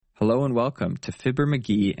Hello and welcome to Fibber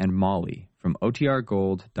McGee and Molly from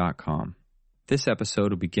OTRGold.com. This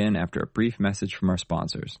episode will begin after a brief message from our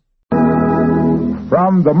sponsors.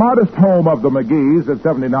 From the modest home of the McGees at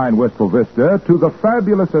 79 Wistful Vista to the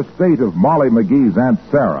fabulous estate of Molly McGee's Aunt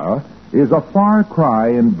Sarah is a far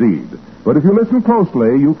cry indeed. But if you listen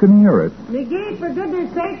closely, you can hear it. McGee, for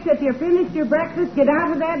goodness sakes, if you're finished your breakfast, get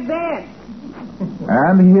out of that bed.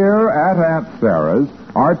 And here at Aunt Sarah's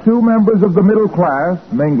are two members of the middle class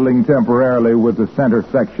mingling temporarily with the center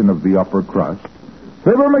section of the upper crust,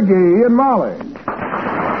 Fibber McGee and Molly.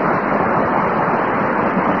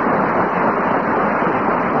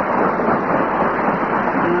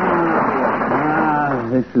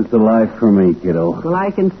 This is the life for me, kiddo. Well,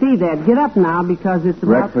 I can see that. Get up now, because it's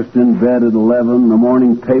about... Breakfast in bed at 11, the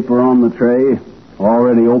morning paper on the tray,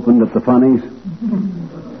 already opened at the funnies.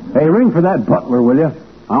 Hey, ring for that butler, will you?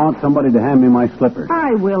 I want somebody to hand me my slippers.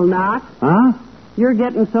 I will not. Huh? You're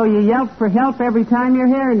getting so you yelp for help every time your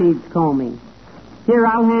hair needs combing. Here,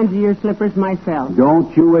 I'll hand you your slippers myself.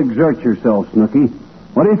 Don't you exert yourself, Snooky.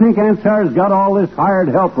 What do you think Aunt Sarah's got all this hired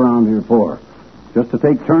help around here for? Just to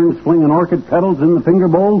take turns flinging orchid petals in the finger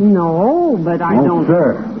bowls? No, but I don't... No,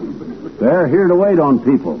 sir. They're here to wait on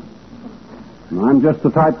people. And I'm just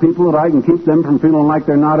the type of people that I can keep them from feeling like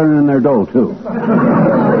they're not earning their dough, too.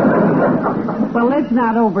 Well, let's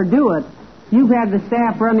not overdo it. You've had the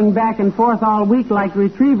staff running back and forth all week like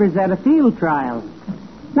retrievers at a field trial.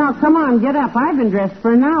 Now, come on, get up. I've been dressed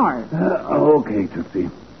for an hour. Okay, Tootsie.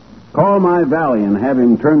 Call my valet and have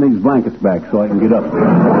him turn these blankets back so I can get up.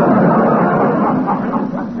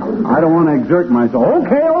 I don't want to exert myself.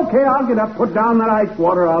 Okay, I'll get up. Put down that ice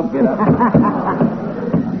water, I'll get up.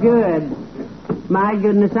 Good. My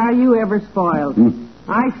goodness, are you ever spoiled?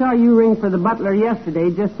 I saw you ring for the butler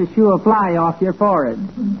yesterday just to shoo a fly off your forehead.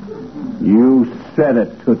 You said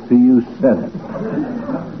it, Tootsie, you said it.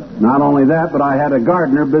 Not only that, but I had a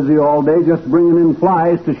gardener busy all day just bringing in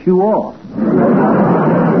flies to shoo off.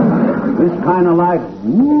 This kind of life,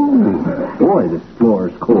 boy, this floor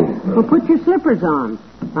is cold. Well, put your slippers on.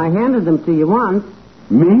 I handed them to you once.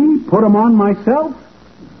 Me? Put them on myself?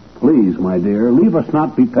 Please, my dear, leave us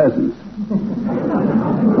not be peasants.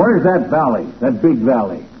 Where's that valley, that big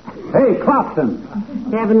valley? Hey, Clopton!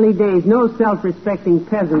 Heavenly days, no self-respecting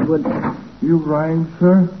peasant would... You rang,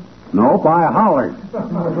 sir? Nope, I hollered.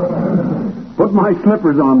 Put my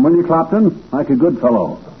slippers on, will you, Clopton? Like a good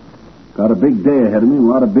fellow. Got a big day ahead of me, a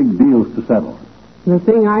lot of big deals to settle. The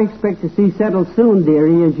thing I expect to see settled soon,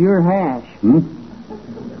 dearie, is your hash.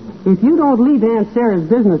 If you don't leave Aunt Sarah's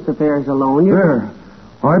business affairs alone, you're... There.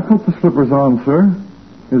 I put the slippers on, sir.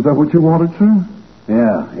 Is that what you wanted, sir?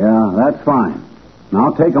 Yeah, that's fine.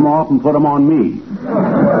 Now take them off and put them on me.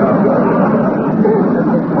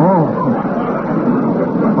 Oh.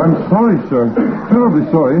 I'm sorry, sir. Terribly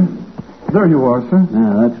sorry. There you are, sir.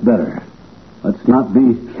 Yeah, that's better. Let's not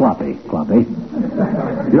be sloppy, Cloppy.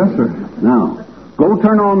 Yes, sir. Now, go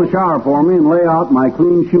turn on the shower for me and lay out my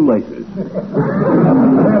clean shoelaces.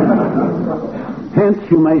 Hence,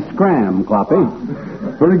 you may scram, Cloppy.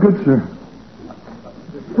 Very good, sir.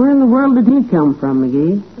 Where in the world did he come from,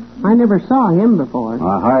 McGee? I never saw him before.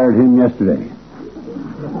 I hired him yesterday.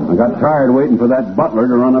 I got tired waiting for that butler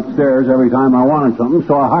to run upstairs every time I wanted something,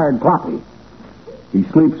 so I hired Cloppy. He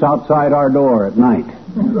sleeps outside our door at night.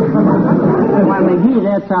 Why, McGee,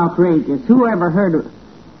 that's outrageous. Who ever heard of...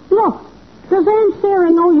 Look, does Aunt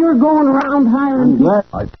Sarah know you're going around hiring... I'm glad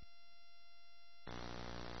I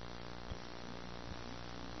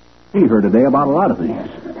see her today about a lot of things.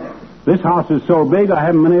 This house is so big I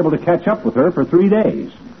haven't been able to catch up with her for 3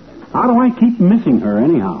 days. How do I keep missing her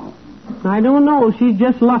anyhow? I don't know. She's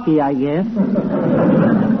just lucky, I guess.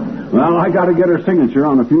 Well, I got to get her signature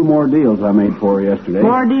on a few more deals I made for her yesterday.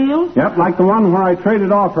 More deals? Yep, like the one where I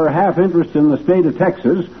traded off her half interest in the state of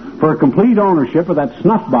Texas for complete ownership of that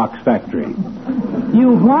snuff box factory.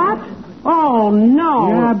 You what? Oh, no.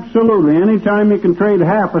 Yeah, absolutely. Anytime you can trade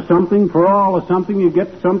half of something for all of something, you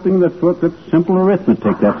get something that's simple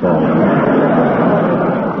arithmetic, that's all.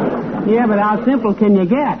 Yeah, but how simple can you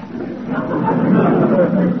get?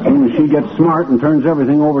 As soon as she gets smart and turns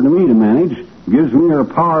everything over to me to manage, gives me her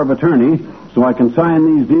power of attorney so I can sign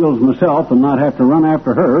these deals myself and not have to run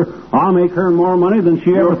after her, I'll make her more money than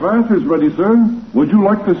she ever... Your bath is ready, sir. Would you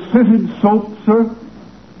like the scented soap, sir?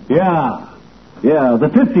 Yeah, the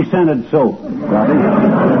 50-cented soap, Robbie.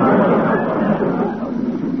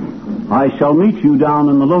 I shall meet you down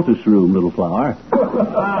in the Lotus Room, little flower.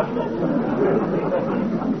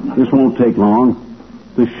 This won't take long.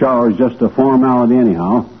 This shower's just a formality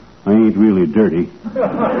anyhow. I ain't really dirty.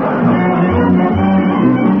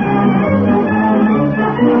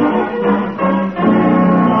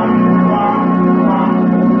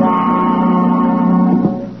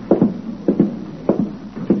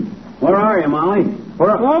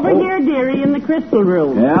 Dearie, in the crystal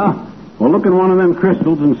room. Yeah? Well, look in one of them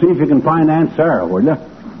crystals and see if you can find Aunt Sarah, will you?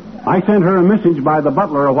 I sent her a message by the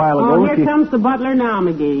butler a while ago. Oh, here comes the butler now,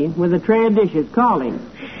 McGee, with a tray of dishes. Call him.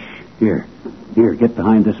 Here, get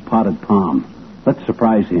behind this potted palm. Let's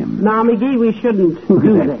surprise him. Now, McGee, we shouldn't Look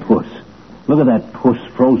do at that puss. Look at that puss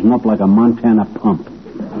frozen up like a Montana pump.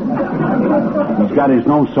 He's got his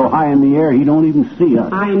nose so high in the air he don't even see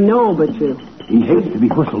us. I know, but you... He hates to be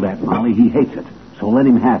whistled at, Molly. He hates it. So let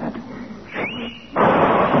him have it.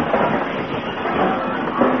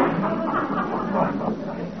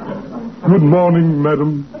 Good morning,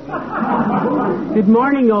 madam. Good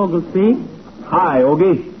morning, Oglesby. Hi,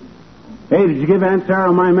 Ogie. Hey, did you give Aunt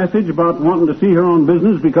Sarah my message about wanting to see her on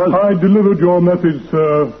business because... I delivered your message,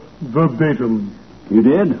 sir, verbatim. You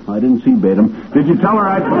did? I didn't see Batum. Did you tell her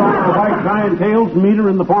I'd put on her white tie and tails and meet her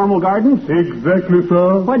in the formal gardens? Exactly,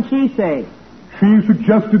 sir. What'd she say? She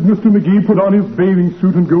suggested Mr. McGee put on his bathing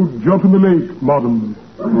suit and go jump in the lake, madam.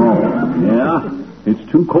 Oh, yeah? It's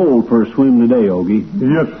too cold for a swim today, Ogie.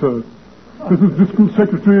 Yes, sir. Mrs. Driscoll's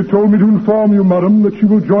secretary told me to inform you, madam, that she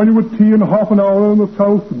will join you at tea in half an hour in the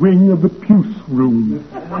south wing of the Puce room.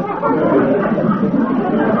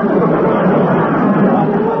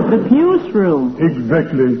 The Puce room?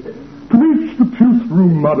 Exactly. To reach the Puce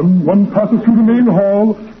room, madam, one passes through the main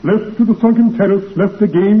hall, left to the sunken terrace, left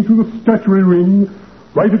again to the statuary ring,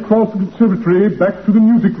 right across the conservatory, back to the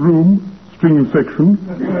music room, string section,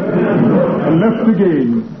 and left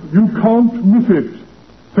again. You can't miss it.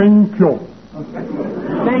 Thank you.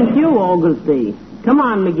 Thank you, Oglesby. Come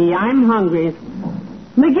on, McGee, I'm hungry.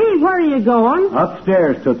 McGee, where are you going?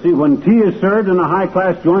 Upstairs, Tootsie. When tea is served in a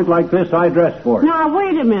high-class joint like this, I dress for it. Now,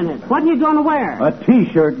 wait a minute. What are you going to wear? A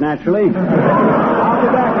T-shirt, naturally. I'll be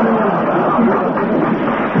back in a minute.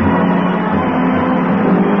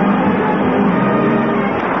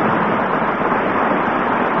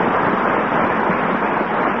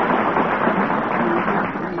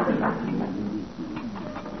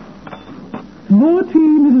 More tea,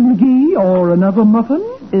 Mrs. McGee, or another muffin?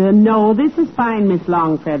 No, this is fine, Miss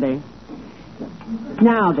Longfeather.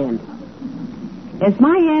 Now then, as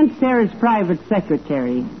my Aunt Sarah's private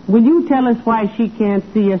secretary, will you tell us why she can't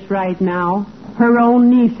see us right now? Her own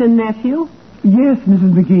niece and nephew? Yes,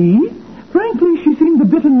 Mrs. McGee. Frankly, she seemed a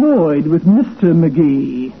bit annoyed with Mr.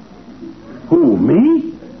 McGee. Who,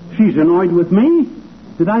 me? She's annoyed with me?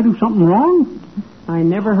 Did I do something wrong? I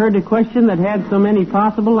never heard a question that had so many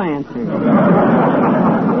possible answers.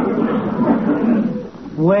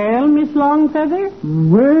 Well, Miss Longfeather?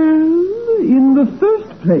 Well, in the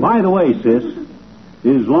first place... By the way, sis,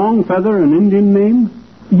 is Longfeather an Indian name?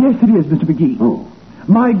 Yes, it is, Mr. McGee. Oh.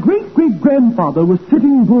 My great-great-grandfather was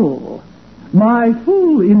Sitting Bull. My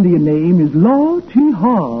full Indian name is La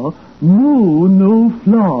Ti-Ha, No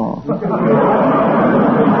Flaw.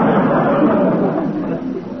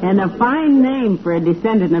 And a fine name for a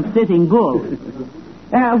descendant of Sitting Bull.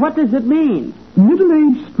 What does it mean?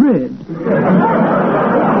 Middle-aged spread.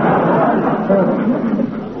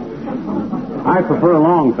 I prefer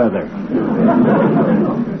Longfeather.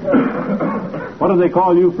 What do they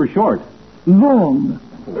call you for short? Long.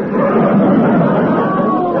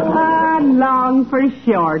 Long for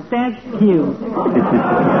short. That's cute.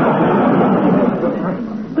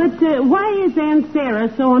 But why is Aunt Sarah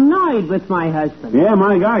so annoyed with my husband? Yeah,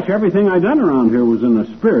 my gosh, everything I done around here was in a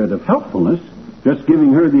spirit of helpfulness. Just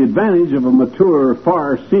giving her the advantage of a mature,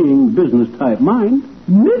 far-seeing, business-type mind.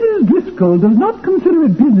 Mrs. Driscoll does not consider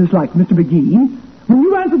it business-like, Mr. McGee. When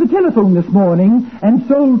you answered the telephone this morning and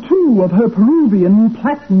sold 2 of her Peruvian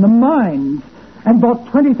platinum mines and bought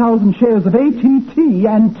 20,000 shares of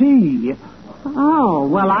AT&T. Oh,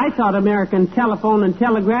 well, I thought American Telephone and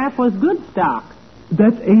Telegraph was good stock.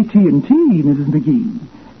 That's AT&T, Mrs. McGee.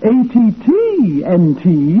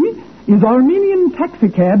 ATT&T is Armenian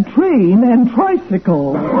taxicab, train, and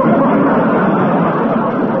tricycle.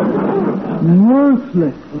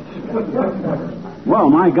 Worthless. Well,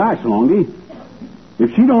 my gosh, Longy.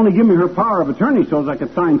 If she'd only give me her power of attorney so I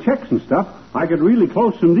could sign checks and stuff, I could really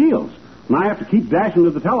close some deals. And I have to keep dashing to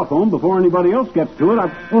the telephone before anybody else gets to it.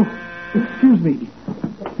 Oh, excuse me.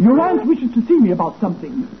 Your aunt wishes to see me about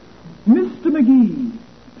something. Mr. McGee,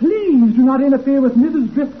 please do not interfere with Mrs.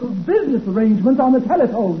 Driscoll's business arrangements on the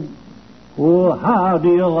telephone. Well, how do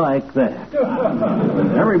you like that?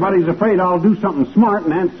 Everybody's afraid I'll do something smart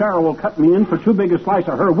and Aunt Sarah will cut me in for too big a slice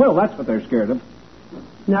of her will. That's what they're scared of.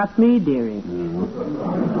 Not me, dearie.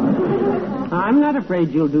 I'm not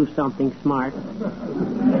afraid you'll do something smart.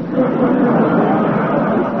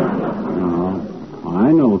 Oh,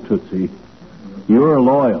 I know, Tootsie. You're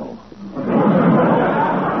loyal.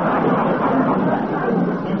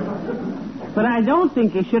 But I don't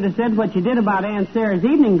think you should have said what you did about Aunt Sarah's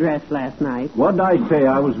evening dress last night. What did I say?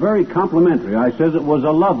 I was very complimentary. I says it was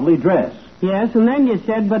a lovely dress. Yes, and then you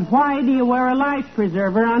said, but why do you wear a life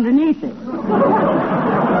preserver underneath it?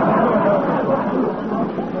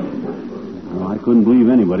 Well, I couldn't believe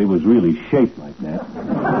anybody was really shaped like that.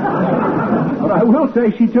 But I will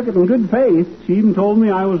say she took it in good faith. She even told me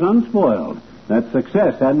I was unspoiled. That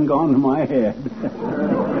success hadn't gone to my head.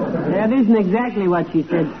 That isn't exactly what she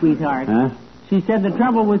said, sweetheart. Huh? She said the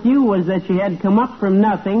trouble with you was that she had come up from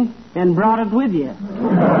nothing and brought it with you.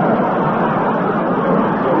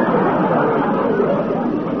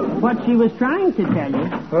 What she was trying to tell you...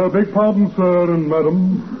 Beg pardon, sir and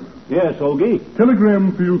madam. Yes, Ogie.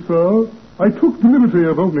 Telegram for you, sir. I took the liberty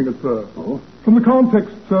of opening it, sir. Oh? From the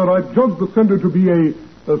context, sir, I judged the sender to be a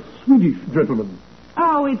Swedish gentleman.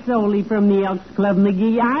 Oh, it's only from the Elks Club,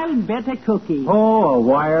 McGee. I'll bet a cookie. Oh, a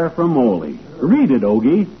wire from Ole. Read it,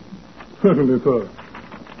 Ogie. Certainly, sir.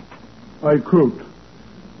 I quote,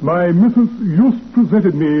 "My Mrs. just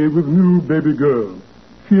presented me with new baby girl.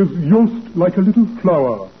 She is just like a little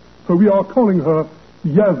flower, so we are calling her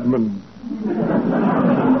Yasmin."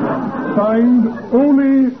 Signed,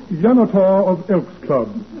 Ole Yanatar of Elks Club.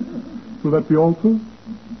 Will that be all, sir?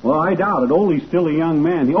 Well, I doubt it. Ole's still a young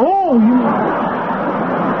man.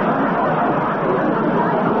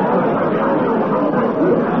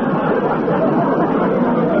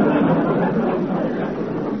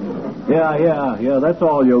 Yeah, that's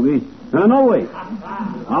all, Yogi. No, wait.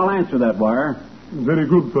 I'll answer that wire. Very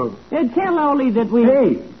good, sir. Tell Ole that we...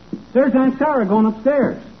 Hey, there's Aunt Sarah going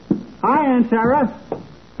upstairs. Hi, Aunt Sarah.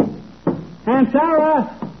 Aunt Sarah!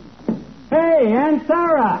 Hey, Aunt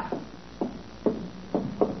Sarah!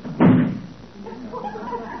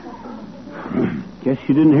 Guess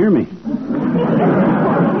she didn't hear me.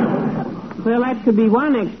 Well, that could be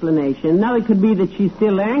one explanation. Another could be that she's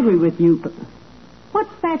still angry with you.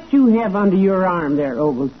 What's that you have under your arm there,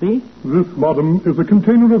 Oglesby? This, madam, is a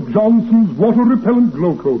container of Johnson's water-repellent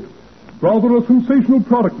glow coat. Rather a sensational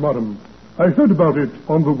product, madam. I heard about it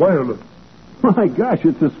on the wireless. My gosh,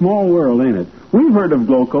 it's a small world, ain't it? We've heard of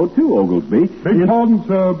glow coat, too, Oglesby. Beg pardon,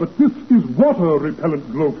 sir, but this is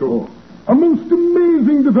water-repellent glow coat. A most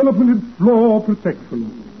amazing development in floor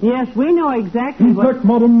protection. Yes, we know exactly In fact,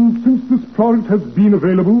 madam, since this product has been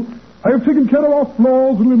available, I have taken care of our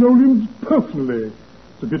floors and linoleums personally.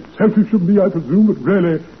 It's a bit selfish of me, I presume, but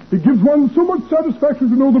really, it gives one so much satisfaction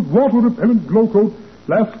to know that water-repellent glow coat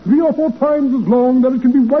lasts 3 or 4 times as long that it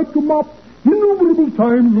can be wiped to mop innumerable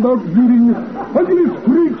times without leaving ugly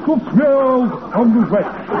streaks of smells on the wet.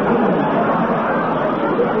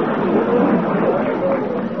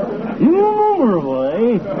 Innumerable,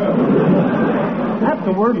 eh? That's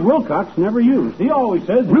the word Wilcox never used. He always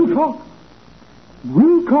says... Wilcox?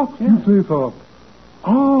 Wilcox, you say, sir?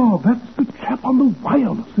 Ah, that's the chap on the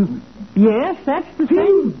wireless, isn't it? Yes, that's the Feel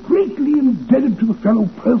same. greatly indebted to the fellow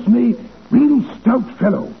personally. Real stout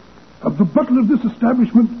fellow. Of the butler of this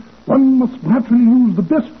establishment, one must naturally use the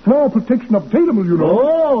best floor protection obtainable, you know.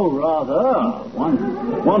 Oh, rather.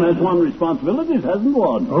 One has one responsibilities, hasn't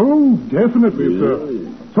one? Oh, definitely, sir.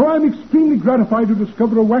 So I'm extremely gratified to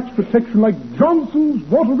discover a wax protection like Johnson's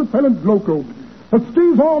water-repellent glow coat that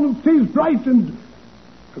stays on and stays bright and...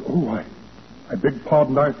 Oh, I beg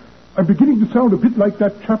pardon. I'm beginning to sound a bit like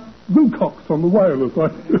that chap Wilcox on the wireless. I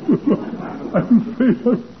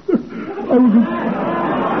was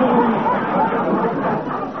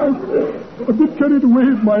a bit carried away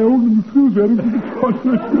with my own enthusiasm.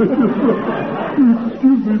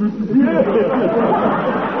 Excuse me, Mr.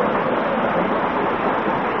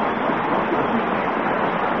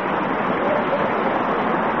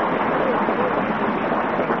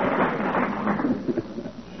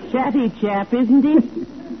 Chatty chap, isn't he?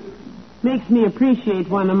 Makes me appreciate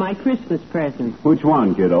one of my Christmas presents. Which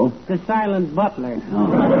one, kiddo? The silent butler.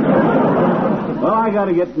 Well, I got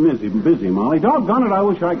to get busy, Molly. Doggone it, I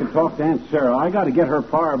wish I could talk to Aunt Sarah. I got to get her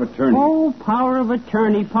power of attorney. Oh, power of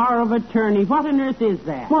attorney, power of attorney. What on earth is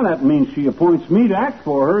that? Well, that means she appoints me to act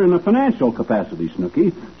for her in a financial capacity,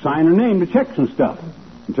 Snooky. Sign her name to checks and stuff.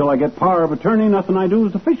 Until I get power of attorney, nothing I do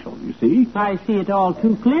is official, you see. I see it all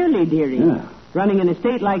too clearly, dearie. Yeah. Running an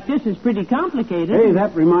estate like this is pretty complicated. Hey,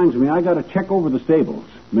 that reminds me, I got to check over the stables.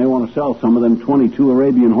 May want to sell some of them 22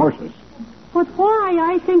 Arabian horses. But why?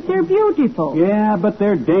 I think they're beautiful. Yeah, but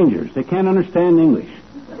they're dangerous. They can't understand English.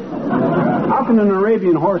 How can an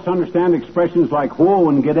Arabian horse understand expressions like whoa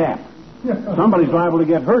and get at? Somebody's liable to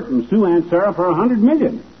get hurt and sue Aunt Sarah for $100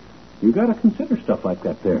 million. You got to consider stuff like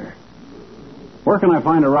that there. Where can I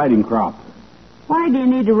find a riding crop? Why do you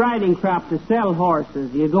need a riding crop to sell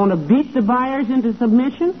horses? You going to beat the buyers into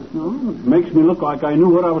submission? No, it makes me look like I knew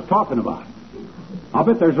what I was talking about. I'll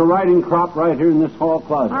bet there's a riding crop right here in this hall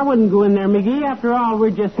closet. I wouldn't go in there, McGee. After all, we're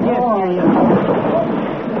just guests here, you know.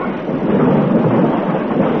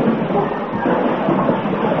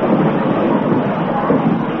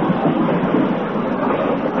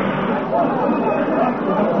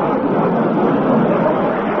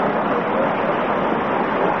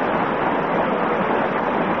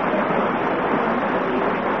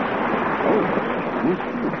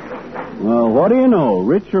 Well, what do you know?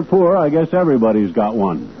 Rich or poor, I guess everybody's got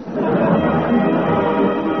one.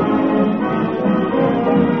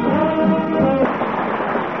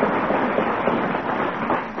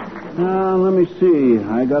 Let me see.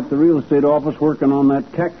 I got the real estate office working on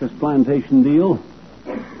that cactus plantation deal.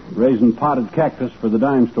 Raising potted cactus for the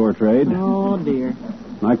dime store trade. Oh, dear.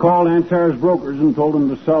 I called Aunt Sarah's brokers and told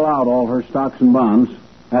them to sell out all her stocks and bonds.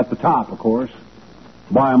 At the top, of course.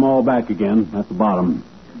 Buy them all back again at the bottom.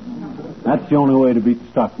 That's the only way to beat the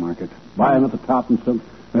stock market. Buy them at the top and some...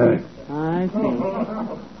 I see.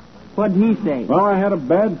 What'd he say? Well, I had a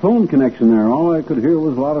bad phone connection there. All I could hear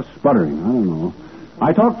was a lot of sputtering. I don't know.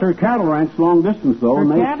 I talked to her cattle ranch long distance, though. Her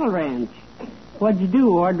cattle ranch? What'd you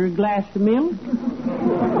do, order a glass of milk?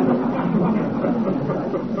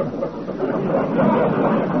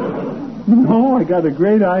 No, I got a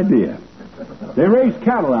great idea. They raise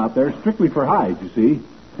cattle out there strictly for hides, you see.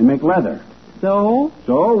 They make leather. So?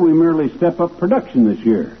 So we merely step up production this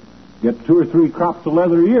year. Get 2 or 3 crops of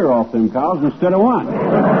leather a year off them cows instead of one.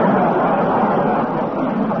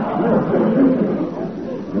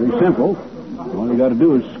 Very simple. All you got to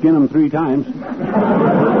do is skin them 3 times. Hey,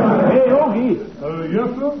 Ogie. Yes,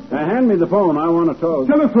 sir? Hand me the phone. I want to talk.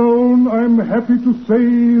 Telephone, I'm happy to say,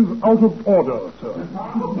 is out of order, sir.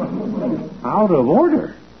 Out of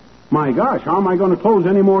order? My gosh, how am I going to close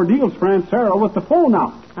any more deals for Aunt Sarah with the phone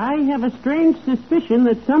out? I have a strange suspicion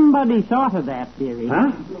that somebody thought of that, dearie.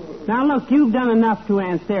 Huh? Now, look, you've done enough to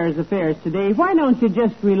Aunt Sarah's affairs today. Why don't you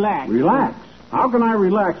just relax? Relax? How can I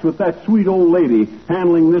relax with that sweet old lady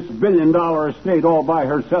handling this billion-dollar estate all by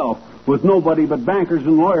herself with nobody but bankers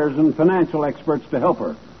and lawyers and financial experts to help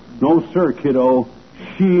her? No, sir, kiddo.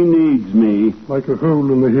 She needs me. Like a hole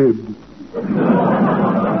in the head.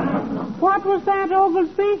 What was that,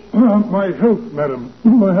 Oglesby? My health, madam.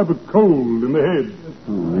 I have a cold in the head.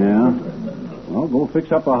 Oh, yeah? Well, go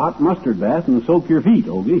fix up a hot mustard bath and soak your feet,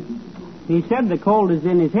 Ogie. He said the cold is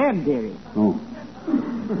in his head, dearie. Oh.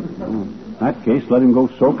 In that case, let him go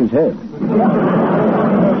soak his head.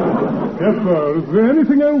 Yes, sir. Is there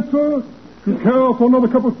anything else, sir? If you care for another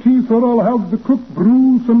cup of tea, sir, I'll have the cook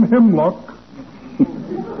brew some hemlock.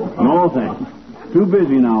 No, thanks. Too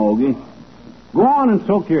busy now, Ogie. Go on and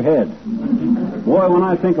soak your head. Boy, when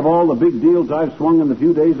I think of all the big deals I've swung in the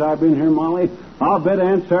few days I've been here, Molly, I'll bet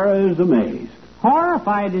Aunt Sarah is amazed.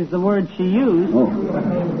 Horrified is the word she used. Oh.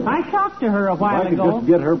 I talked to her a while If I could ago. just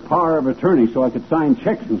get her power of attorney so I could sign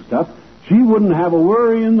checks and stuff, she wouldn't have a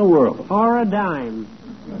worry in the world. Or a dime.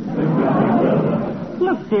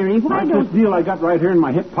 Look, dearie, why Like don't... this deal I got right here in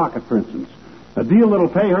my hip pocket, for instance. A deal that'll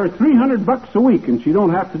pay her $300 a week, and she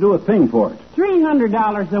don't have to do a thing for it.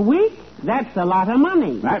 $300 a week? That's a lot of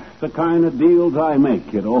money. That's the kind of deals I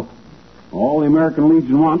make, kiddo. All the American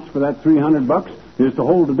Legion wants for that $300 is to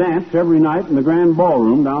hold a dance every night in the grand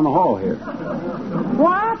ballroom down the hall here.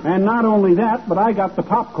 What? And not only that, but I got the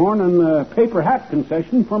popcorn and the paper hat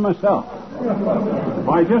concession for myself.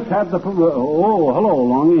 I just had the... Oh, hello,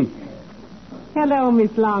 Longy. Hello,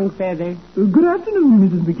 Miss Longfeather. Good afternoon,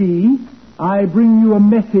 Mrs. McGee. I bring you a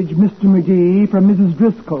message, Mr. McGee, from Mrs.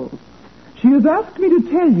 Driscoll. She has asked me to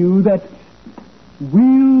tell you that we'll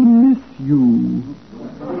miss you.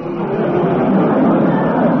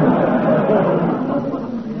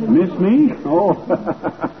 Miss me?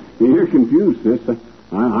 Oh, you're confused, sis.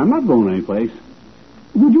 I'm not going anyplace.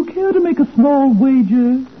 Would you care to make a small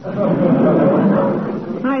wager?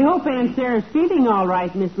 I hope Aunt Sarah's feeling all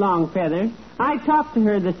right, Miss Longfeather. I talked to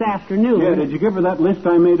her this afternoon. Yeah, did you give her that list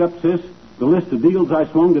I made up, sis? The list of deals I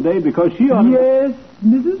swung today? Because she ought to... Yes,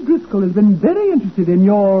 Mrs. Driscoll has been very interested in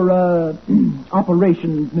your,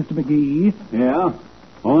 operations, Mr. McGee. Yeah?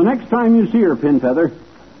 Well, the next time you see her, Pinfeather,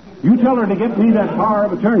 you tell her to get me that power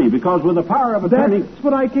of attorney, because with the power of attorney... That's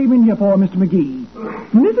what I came in here for, Mr. McGee.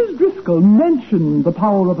 Mrs. Driscoll mentioned the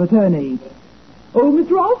power of attorney. Oh,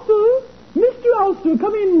 Mr. Ulster! Mr. Ulster,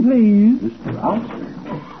 come in, please. Mr. Ulster?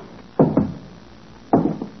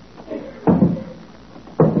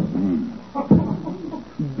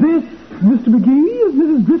 This, Mr. McGee, is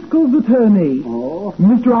Mrs. Driscoll's attorney. Oh.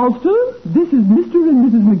 Mr. Ulster, this is Mr. and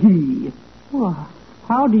Mrs. McGee. Well,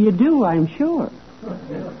 how do you do, I'm sure.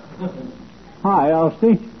 Hi,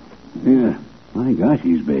 Ulsty. Yeah. My gosh,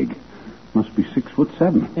 he's big. Must be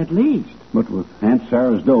 6'7". At least. But with Aunt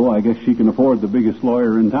Sarah's dough, I guess she can afford the biggest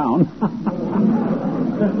lawyer in town.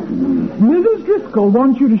 Mrs. Driscoll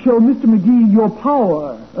wants you to show Mr. McGee your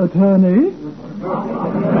power, attorney.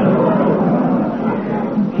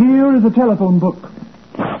 Here is a telephone book.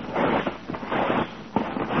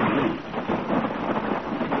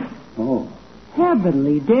 Oh.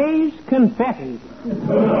 Heavenly days, confetti.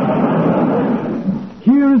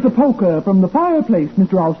 Here is a poker from the fireplace,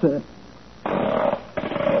 Mr. Auster.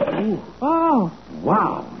 Oh.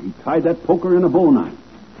 Wow, he tied that poker in a bowknife.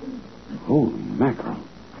 Holy mackerel.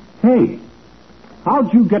 Hey,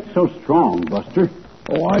 how'd you get so strong, Buster?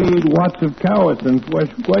 Oh, I eat lots of carrots and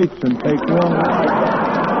fresh grapes and take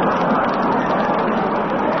long...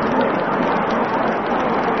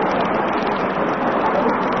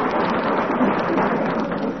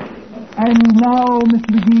 And now,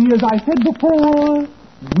 Mr. McGee, as I said before,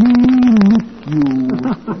 we miss you.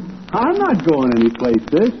 I'm not going anyplace,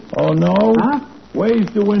 sis. Oh, no? Huh? Raise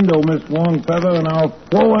the window, Miss Longfeather, and I'll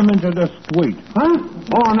throw him into the street. Huh?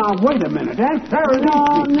 Oh, now, wait a minute. Aunt Sarah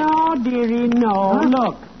No, needs me. no, dearie, no. Huh?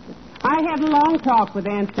 Look, I had a long talk with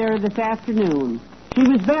Aunt Sarah this afternoon. She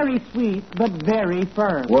was very sweet, but very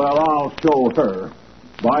firm. Well, I'll show her.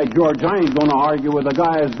 By George, I ain't going to argue with a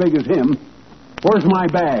guy as big as him. Where's my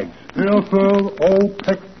bags? Here, sir, all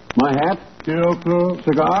packed. My hat? Here, sir.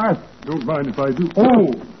 Cigar? Don't mind if I do.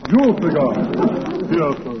 Oh, your cigar.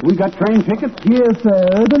 Here, sir. We got train tickets? Yes,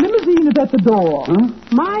 sir. The limousine is at the door. Huh?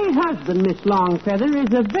 My husband, Miss Longfeather,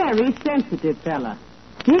 is a very sensitive fella.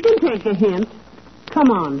 He can take a hint. Come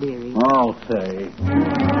on, dearie. I'll say.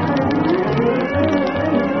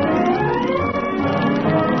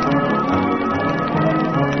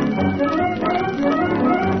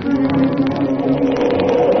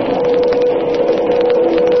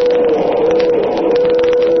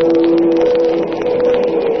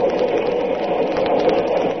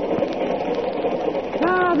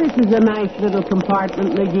 This is a nice little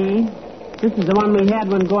compartment, McGee. This is the one we had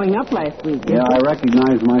when going up last week. Yeah, I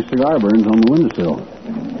recognize my cigar burns on the windowsill.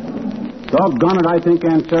 Doggone it, I think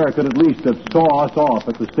Aunt Sarah could at least have saw us off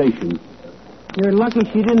at the station. You're lucky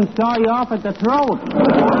she didn't saw you off at the throat.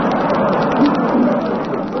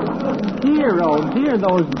 Dear, oh dear,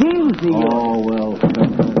 those deals of yours. Oh, well.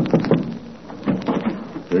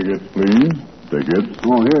 Tickets, please. Tickets.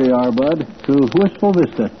 Oh, here you are, Bud. To Wistful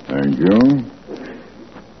Vista. Thank you.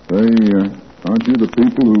 Say, aren't you the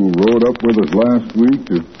people who rode up with us last week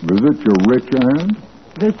to visit your rich aunt?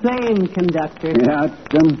 The same, conductor. Yeah, it's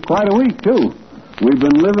been quite a week, too. We've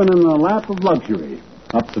been living in the lap of luxury.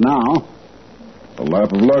 Up to now. A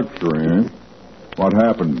lap of luxury, eh? What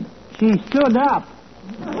happened? She stood up.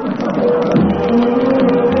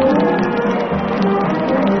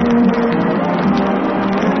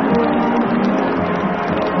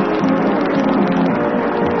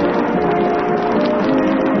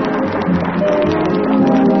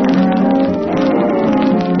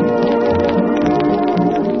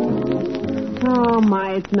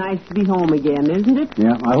 It's nice to be home again, isn't it?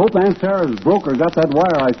 Yeah, I hope Aunt Sarah's broker got that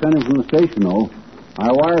wire I sent him from the station, though.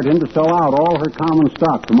 I wired him to sell out all her common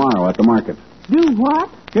stock tomorrow at the market. Do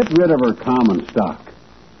what? Get rid of her common stock.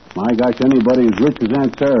 My gosh, anybody as rich as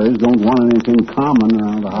Aunt Sarah is don't want anything common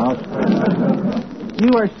around the house.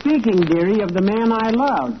 You are speaking, dearie, of the man I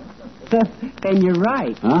love. And you're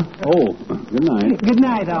right. Huh? Oh, good night. Good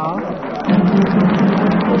night, all.